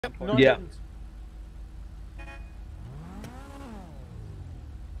No, Yeah. I didn't.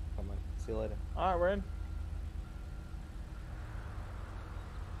 Come on. See you later. Alright, we're in.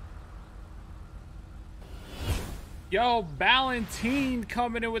 Yo, Ballantine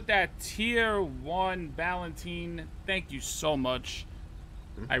coming in with that tier 1 Ballantine. Thank you so much.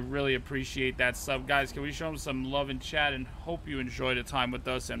 I really appreciate that sub. Guys, can we show him some love in chat and hope you enjoy the time with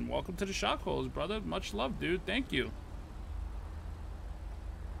us. And welcome to the shot calls, brother. Much love, dude. Thank you.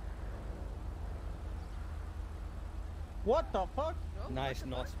 What the fuck? Nice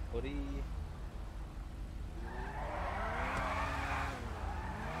knots, buddy.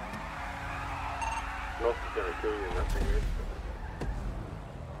 Knots is gonna kill you in that thing, right?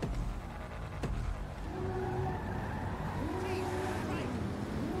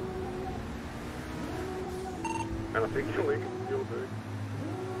 And I think you're leaking fuel, dude.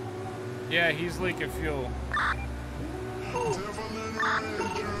 Yeah, he's leaking fuel.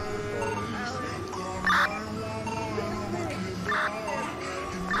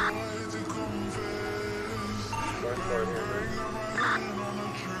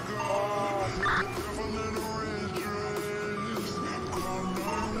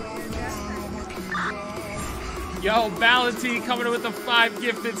 Yo, Ballantine coming in with the 5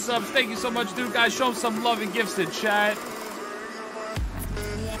 gifted subs. Thank you so much, dude. Guys, show him some love and gifts in chat.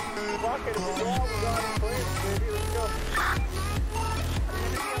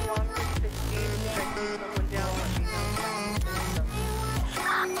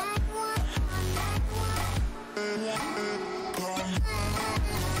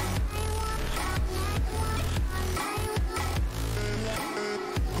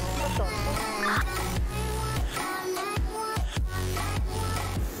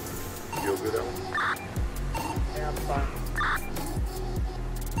 Feel good, Alan? Yeah, I'm fine.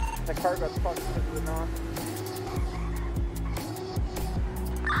 That car got fucked because of the knock.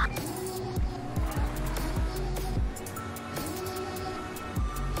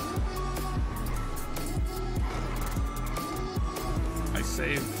 I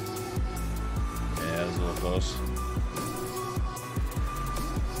saved. Yeah, that was a little close.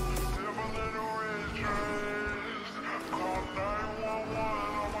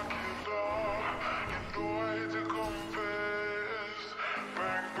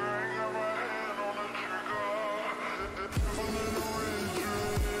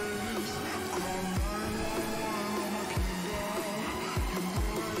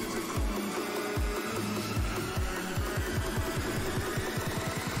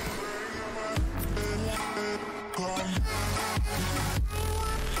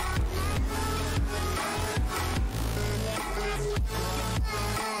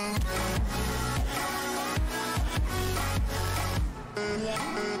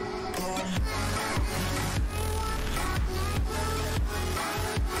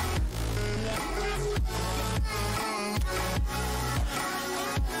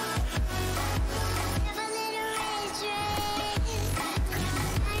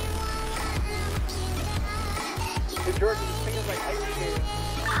 Hey, Jordan, this thing is like ice skating.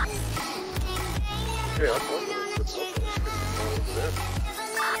 Yeah, that's one of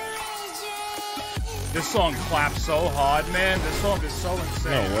This song claps so hard, man. This song is so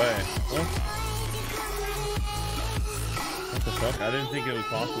insane. No way. What? What the fuck? I didn't think it was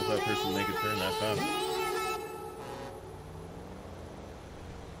possible for that person to make a turn that fast.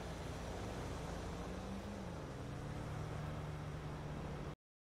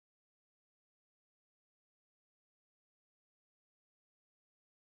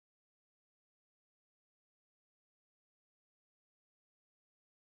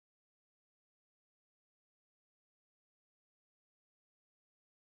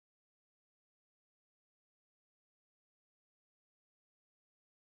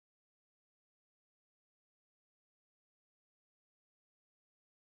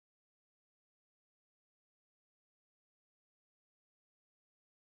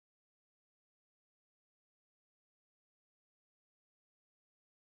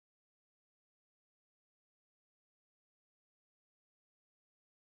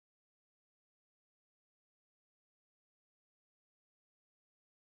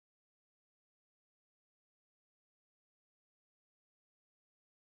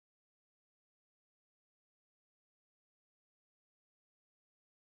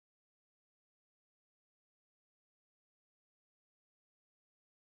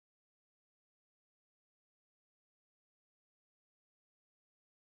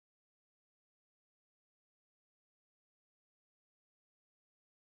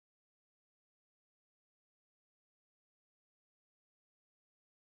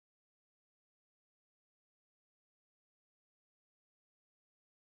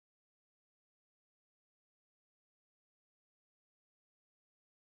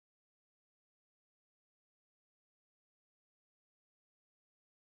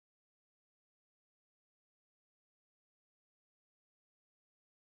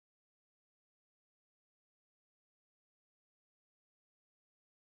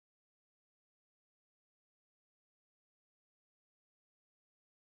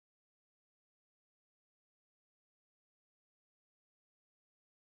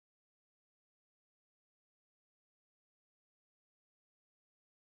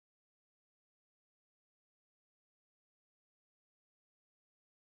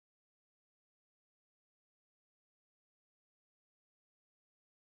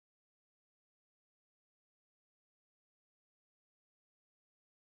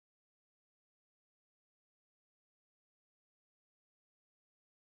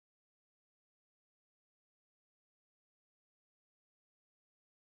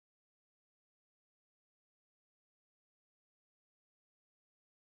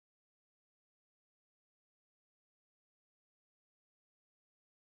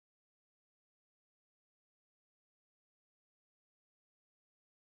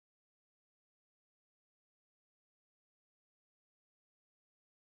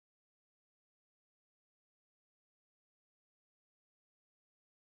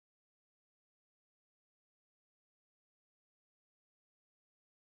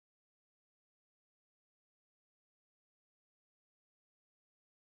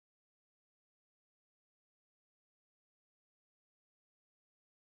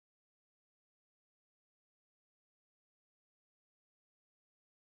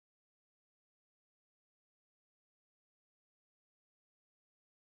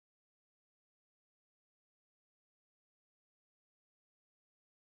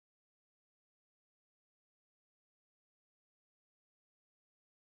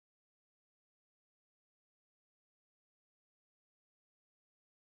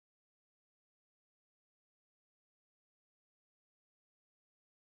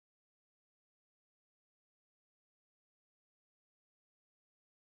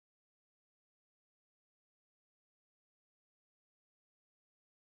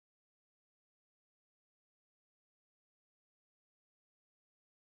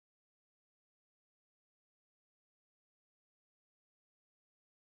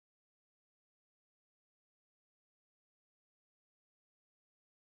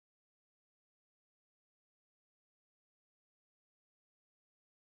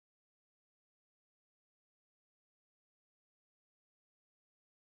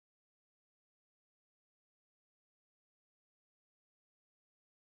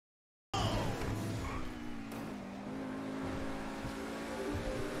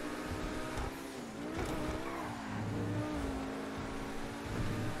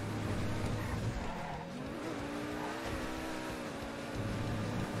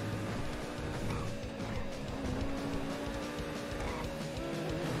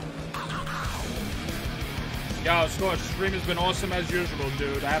 Yo, Scorch, stream has been awesome as usual,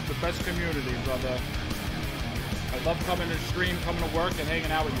 dude. I have the best community, brother. I love coming to stream, coming to work, and hanging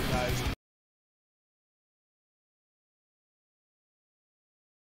out with you guys.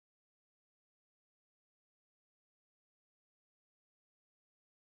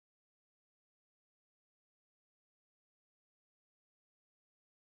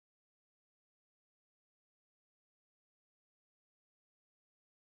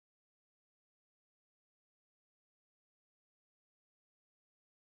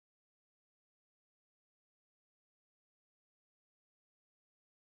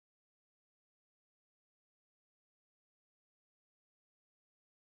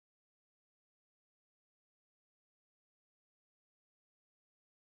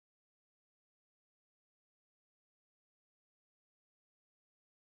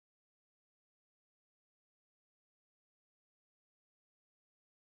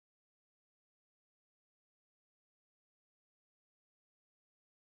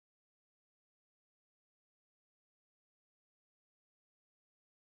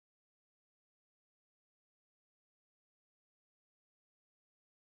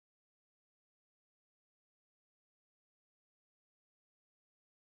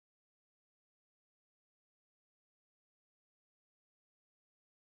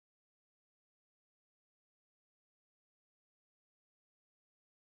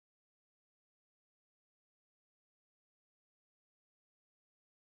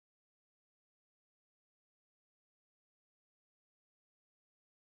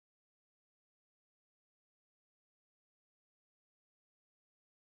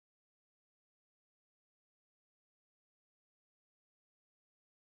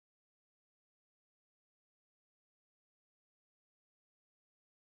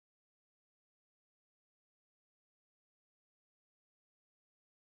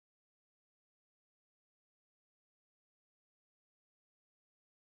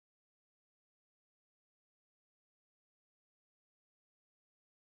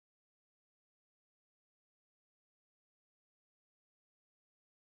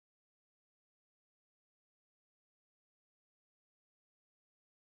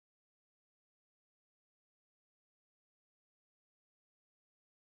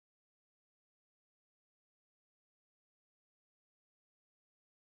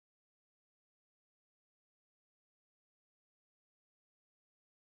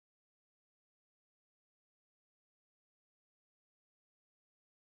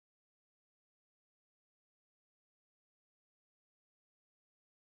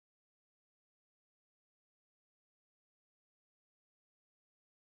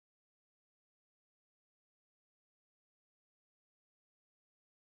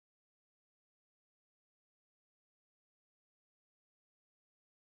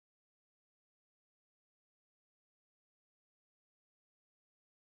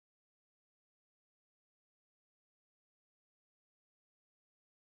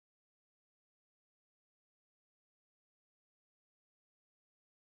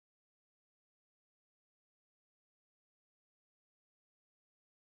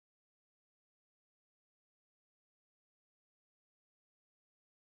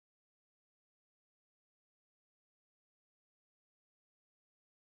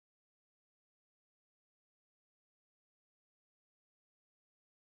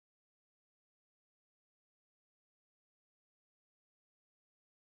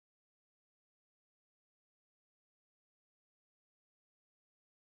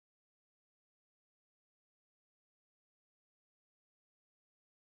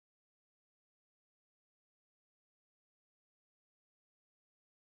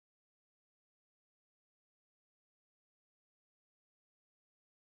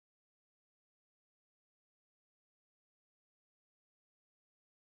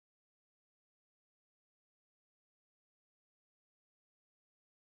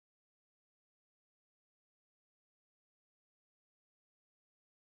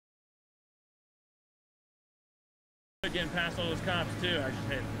 Getting past all those cops too. I just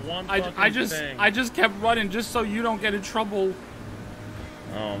hit one thing. I just kept running just so you don't get in trouble.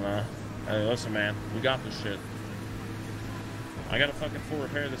 Oh man. Hey, listen, man. We got this shit. I gotta fucking full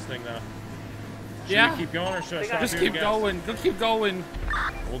repair this thing now. Should we keep going or should I stop? Just keep going. Go keep going.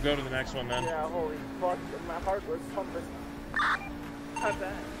 We'll go to the next one then. Yeah, holy fuck. My heart was pumping. Not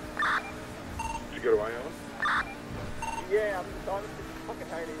bad. Did you go to Ion? Yeah, I'm just honestly fucking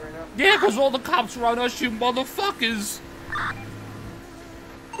hiding right now. Yeah, because all the cops are on us, you motherfuckers.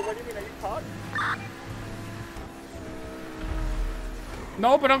 So what do you mean? Are you caught?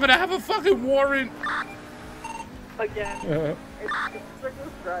 No, but I'm gonna have a fucking warrant. Again. It's reckless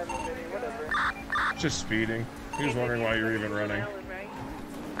driving, Vinny. Whatever. Just speeding. He was wondering why you were even running.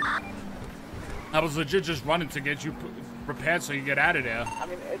 I was legit just running to get you prepared so you get out of there. I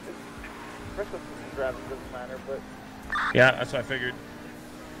mean, it's just driving doesn't matter, but Yeah, that's what I figured.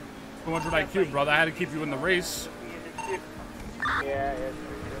 200 IQ, brother. I had to keep you in the race. yeah.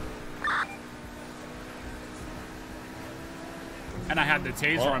 And I had the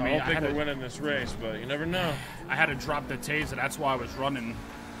taser Well, on me. I don't think we're winning this race, but you never know. I had to drop the taser. That's why I was running.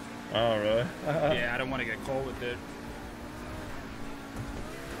 Oh, really? Yeah, I don't want to get caught with it.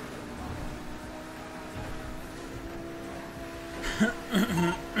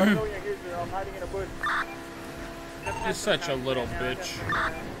 I know you're here, I'm hiding in a bush. You're such a little bitch.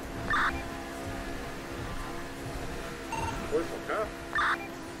 Where's my car?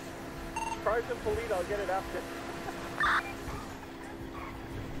 Try some Polito, I'll get it after.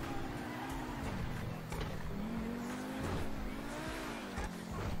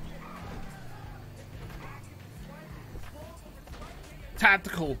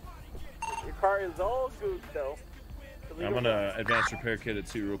 Tactical. Your car is all good though. I'm gonna advance repair kit at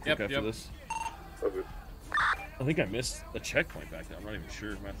 2 real quick after this. Okay. I think I missed a checkpoint back there. I'm not even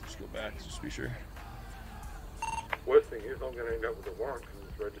sure. I might have to just go back just to be sure. Worst thing is I'm gonna end up with a warrant because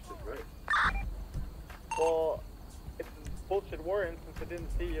it's registered to me. Well, it's a bullshit warrant since I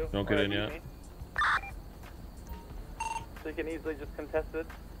didn't see you. Don't get in yet. So you can easily just contest it.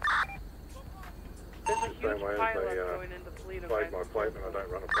 There's a The same huge way as pileup they going into Toledo. flag my plate and I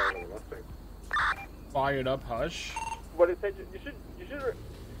don't run a plate on the Mustang. Fired up, hush. But it said you should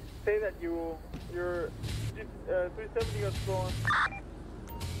say that you're 370 was going.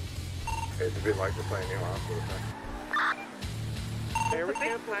 It's a bit like the same now after the fact. Very There's a big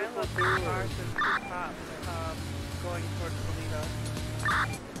careful pileup with of what you cars and two cops going towards Toledo.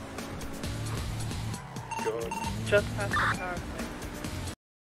 God. Just past the car.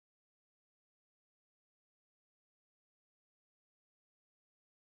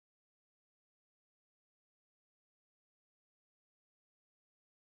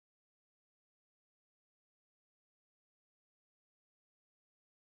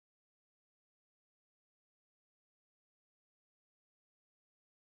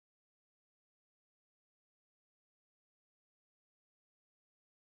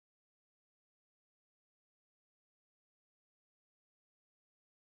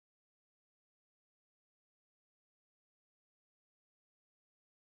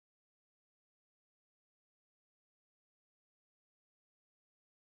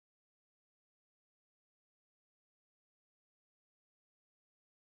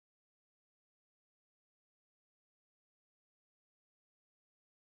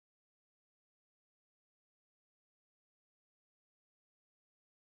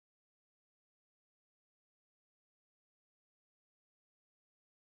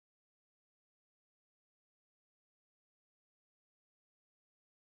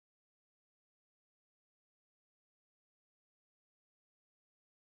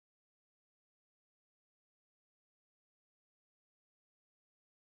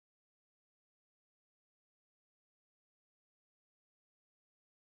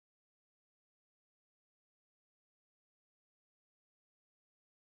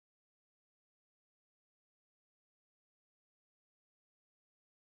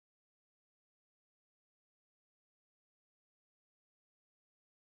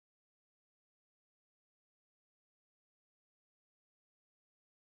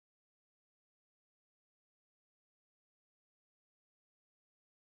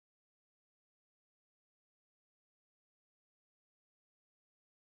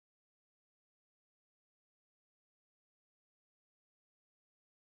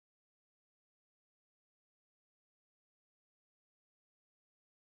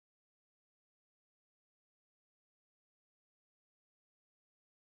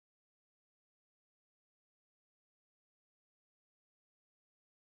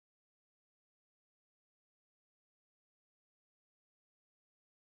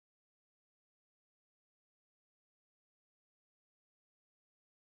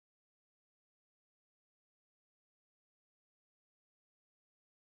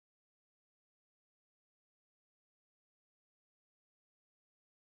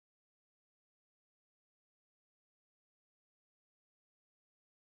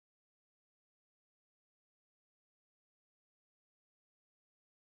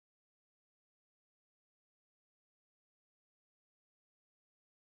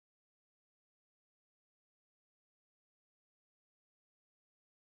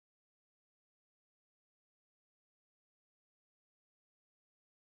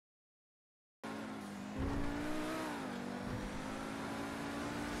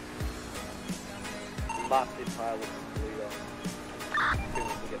 massive pile of Toledo. As soon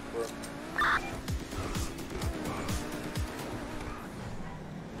as we get through.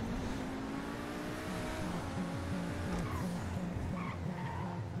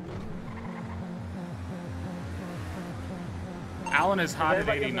 Alan is hot at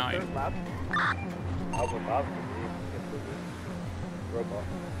Everybody on the 89. third lap? I would love to see robot.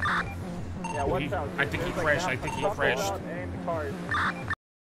 Yeah, watch out. I think he There's, crashed. like, I think he half a crashed. truck and cars.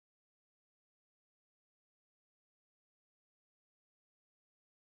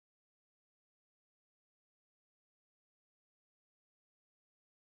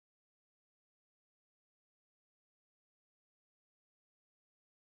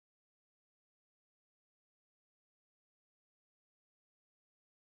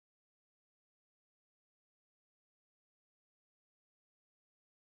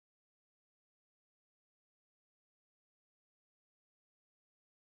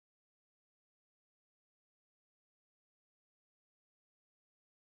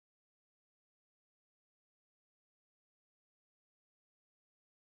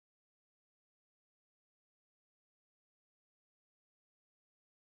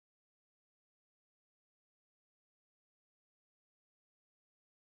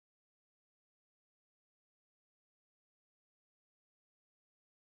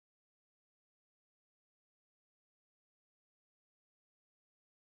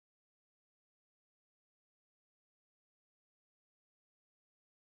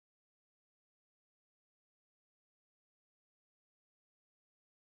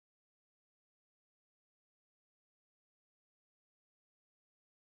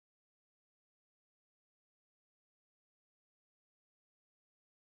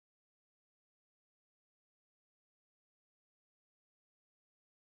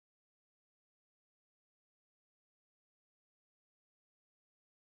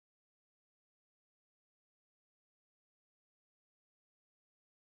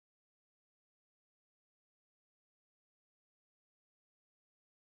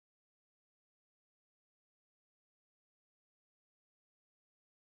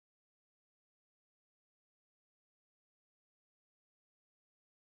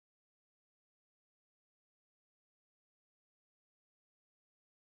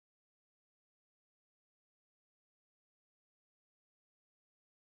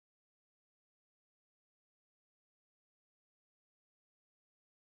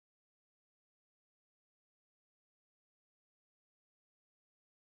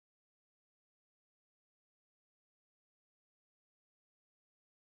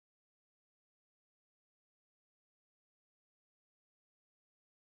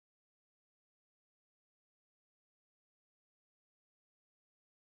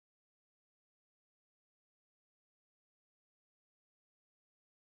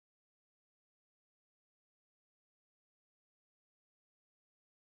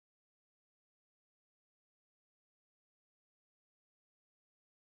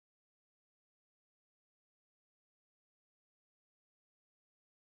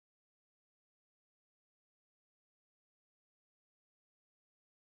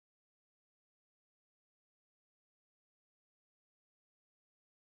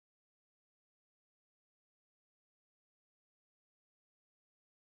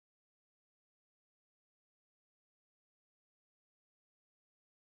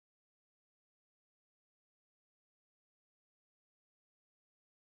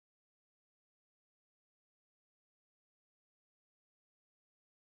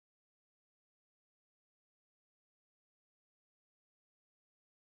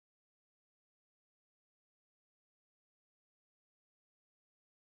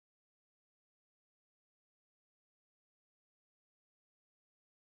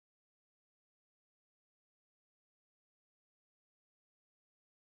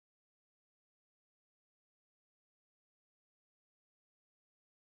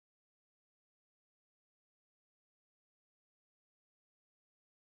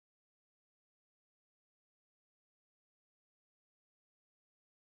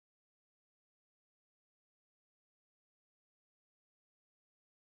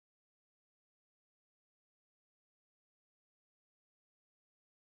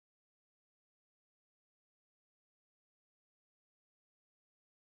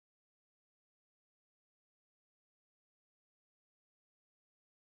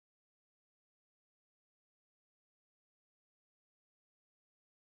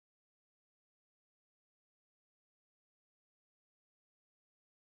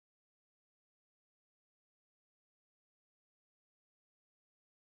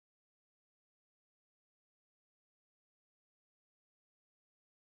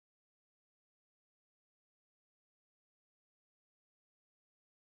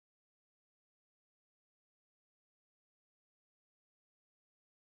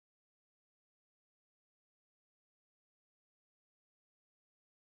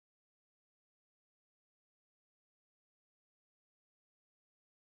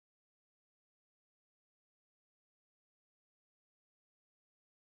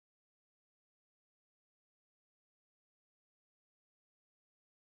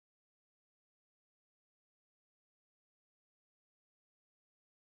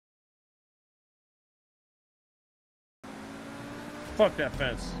 Fuck that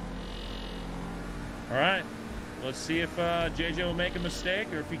fence. Alright. Let's see if JJ will make a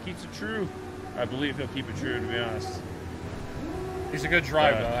mistake or if he keeps it true. I believe he'll keep it true, to be honest. He's a good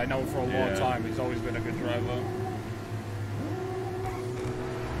driver. I know for a long yeah. time. He's always been a good driver.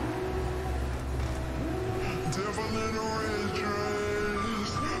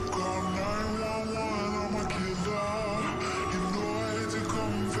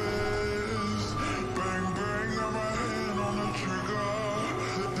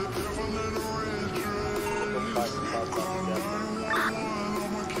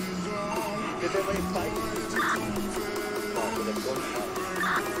 Did they really fight? No, but they don't fight.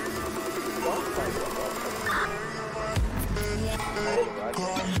 Don't fight.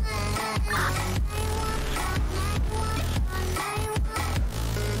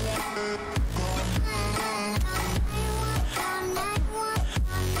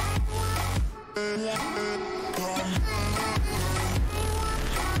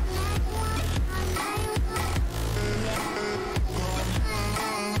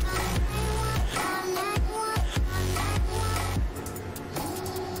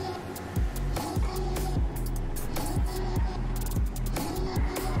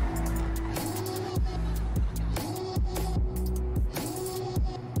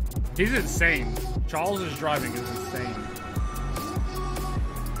 He's insane. Charles' driving is insane.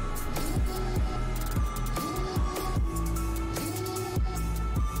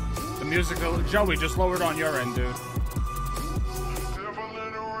 The musical, Joey, just lower it on your end, dude.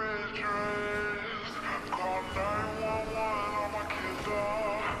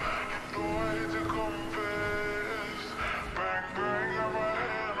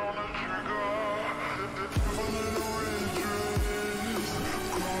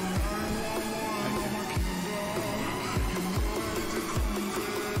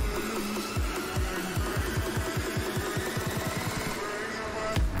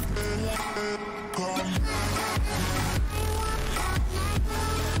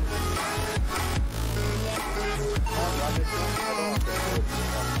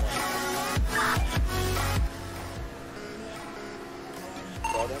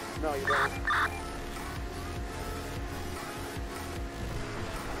 No, you don't.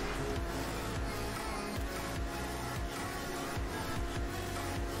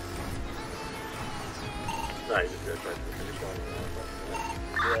 Nah, you just gotta try to finish on.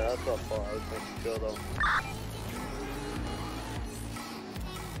 Yeah, that's not far. I was making sure though.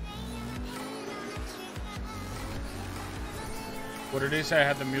 What did he say? I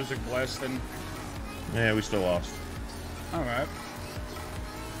had the music blasting. Yeah, we still lost. All right.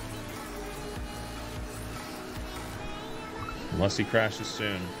 Unless he crashes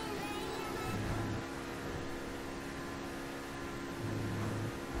soon.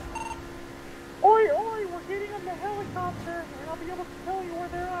 Oi, oi, we're getting on the helicopter, and I'll be able to tell you where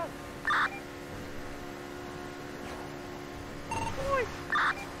they're at. Oi!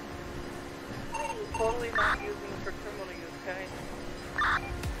 Totally not using it for criminal use, okay?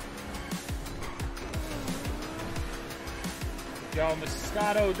 Yo,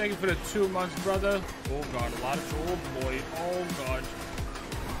 Moscato, thank you for the 2 months, brother. Oh, God, a lot of... Oh, boy. Oh, God.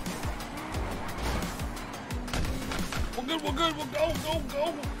 We're good, we're good. We'll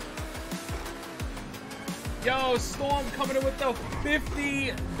go. Yo, Storm coming in with the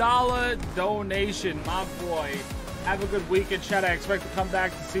 $50 donation. My boy. Have a good weekend, chat. I expect to come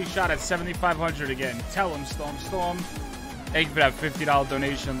back to see Shot at 7,500 again. Tell him, Storm. Storm, thank you for that $50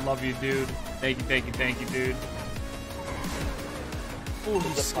 donation. Love you, dude. Thank you, dude. Oh,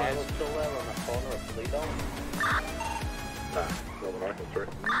 he's The scared. pilot still there on the corner of Toledo? Nah, no, the Michael's through.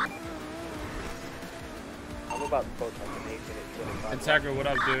 I'm about to post my donation at 25. Integra, what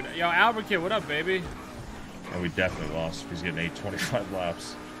up, dude? Yo, Albert Kid, what up, baby? And we definitely lost. He's getting 825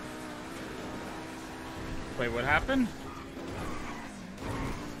 laps. Wait, what happened?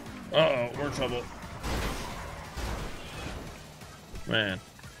 Uh-oh, we're in trouble. Man.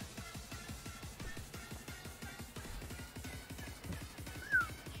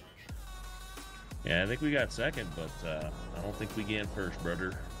 Yeah, I think we got second, but I don't think we get first,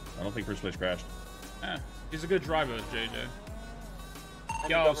 brother. I don't think first place crashed. Eh, he's a good driver, JJ.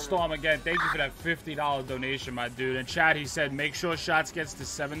 Yo, Storm, again, thank you for that $50 donation, my dude. And Chad, he said, make sure Shots gets to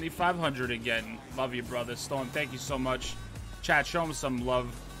 7,500 again. Love you, brother. Storm, thank you so much. Chad, show him some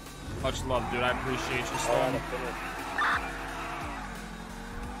love. Much love, dude. I appreciate you, Storm.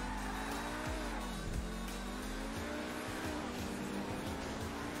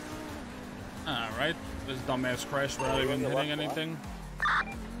 Alright, this dumbass crashed without even hitting anything.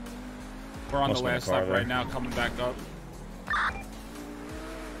 We're on the last lap right now, coming back up.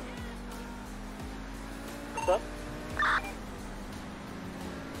 What's up?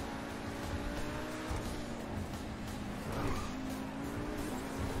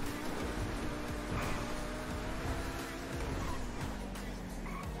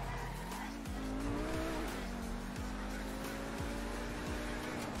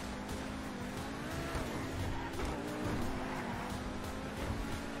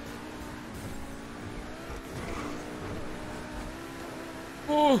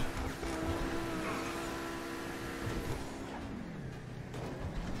 Oh.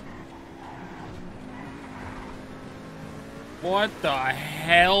 What the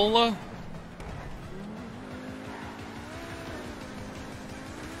hell?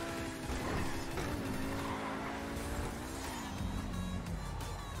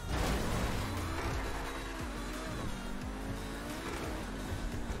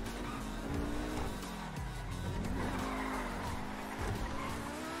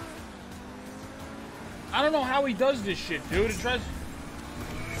 I don't know how he does this shit, dude. It tries...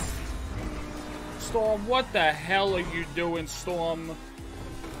 Storm, what the hell are you doing, Storm?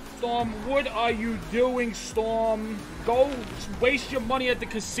 Storm, what are you doing, Storm? Go waste your money at the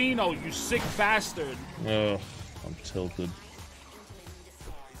casino, you sick bastard. Oh, I'm tilted.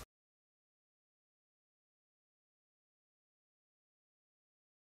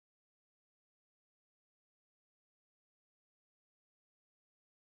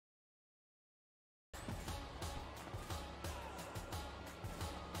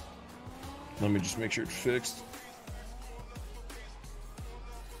 Let me just make sure it's fixed.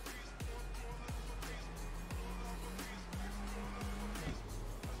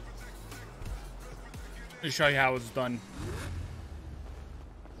 Let me show you how it's done.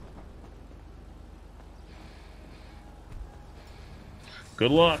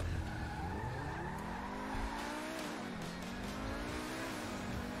 Good luck.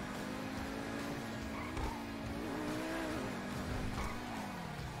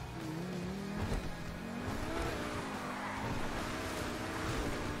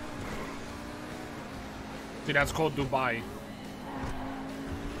 See, that's called Dubai.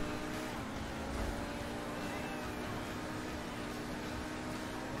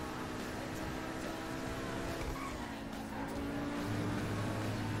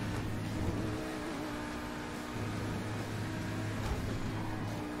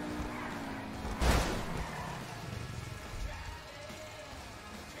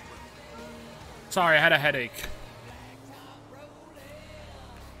 Sorry, I had a headache.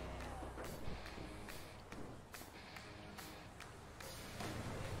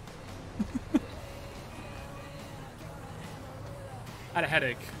 I had a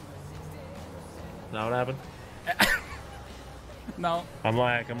headache. Now what happened? No. I'm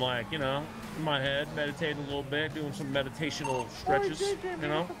like, you know, in my head, meditating a little bit, doing some meditational stretches, you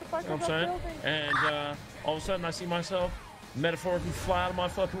know what I'm saying? And all of a sudden I see myself metaphorically fly out of my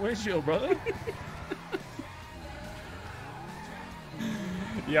fucking windshield, brother.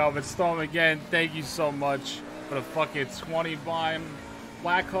 Yo, but Storm, again, thank you so much for the fucking 20 bime.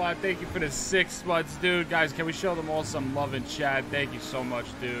 Blackhawk, thank you for the 6 months, dude. Guys, can we show them all some love in chat? Thank you so much,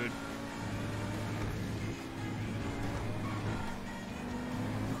 dude.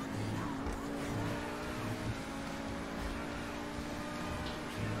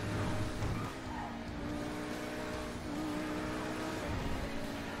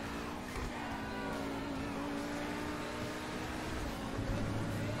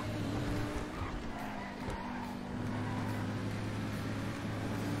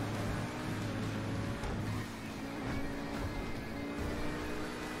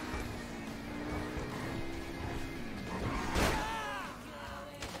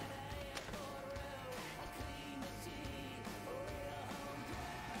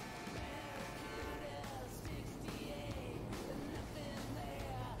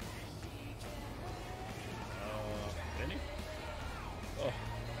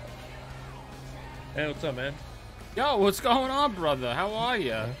 Hey, what's up, man? Yo, what's going on, brother? How are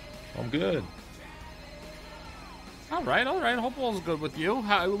you? I'm good. All right. Hope all's good with you.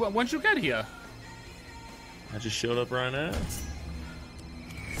 When'd you get here? I just showed up right now.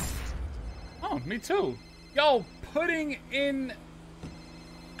 Oh, me too. Yo, putting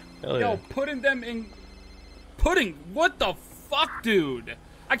them in... Pudding, what the fuck, dude?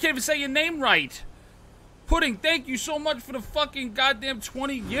 I can't even say your name right. Pudding, thank you so much for the fucking goddamn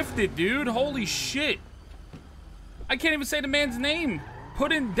 20 gifted, dude. Holy shit. I can't even say the man's name.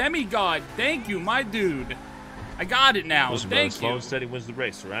 Pudding Demigod, thank you, my dude. I got it now. Listen, thank brother, slow you. and steady wins the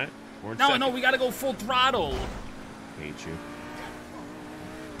race, all right? We're in No, second. we gotta go full throttle. Hate you.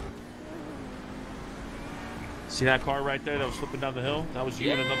 See that car right there that was flipping down the hill? That was you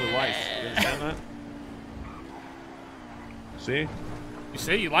in another life. You understand that? See? You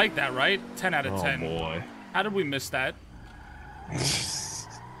say you like that, right? 10 out of 10. Oh, boy. How did we miss that?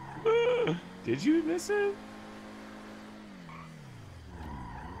 Did you miss it?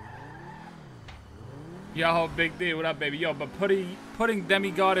 Yo, Big D, what up, baby? Yo, but putting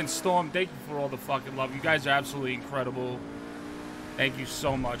Demigod and Storm, thank you for all the fucking love. You guys are absolutely incredible. Thank you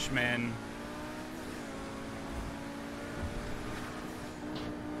so much, man.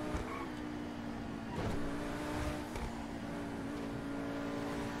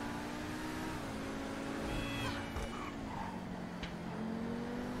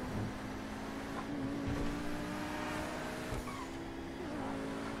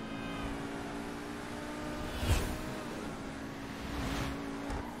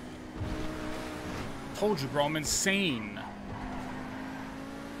 told you, bro. I'm insane.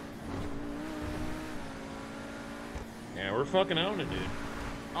 Yeah, we're fucking owning it, dude.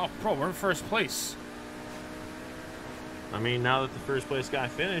 Oh, bro, we're in first place. I mean, now that the first place guy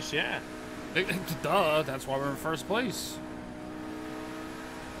finished, yeah. Duh, that's why we're in first place.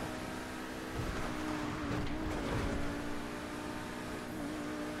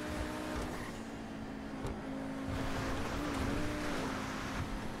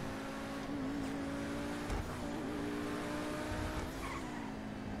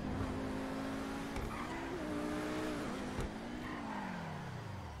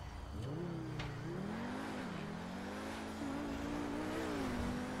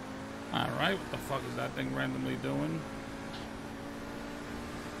 Alright, what the fuck is that thing randomly doing?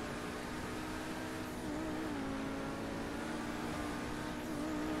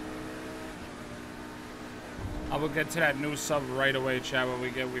 I will get to that new sub right away, chat, when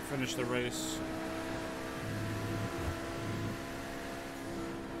we finish the race.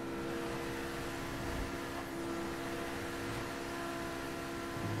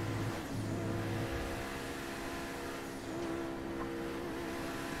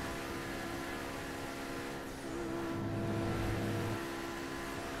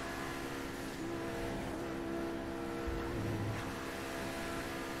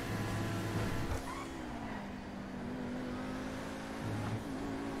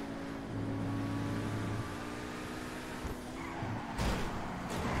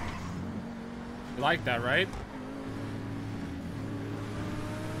 You like that, right?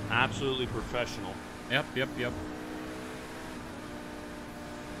 Absolutely professional. Yep, yep, yep.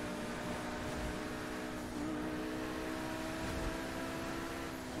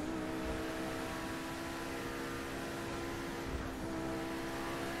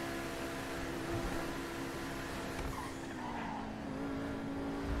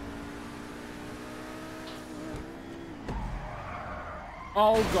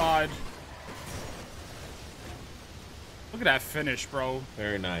 Oh, God. Look at that finish, bro.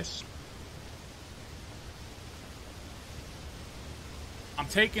 Very nice. I'm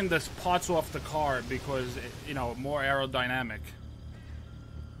taking the parts off the car because, you know, more aerodynamic.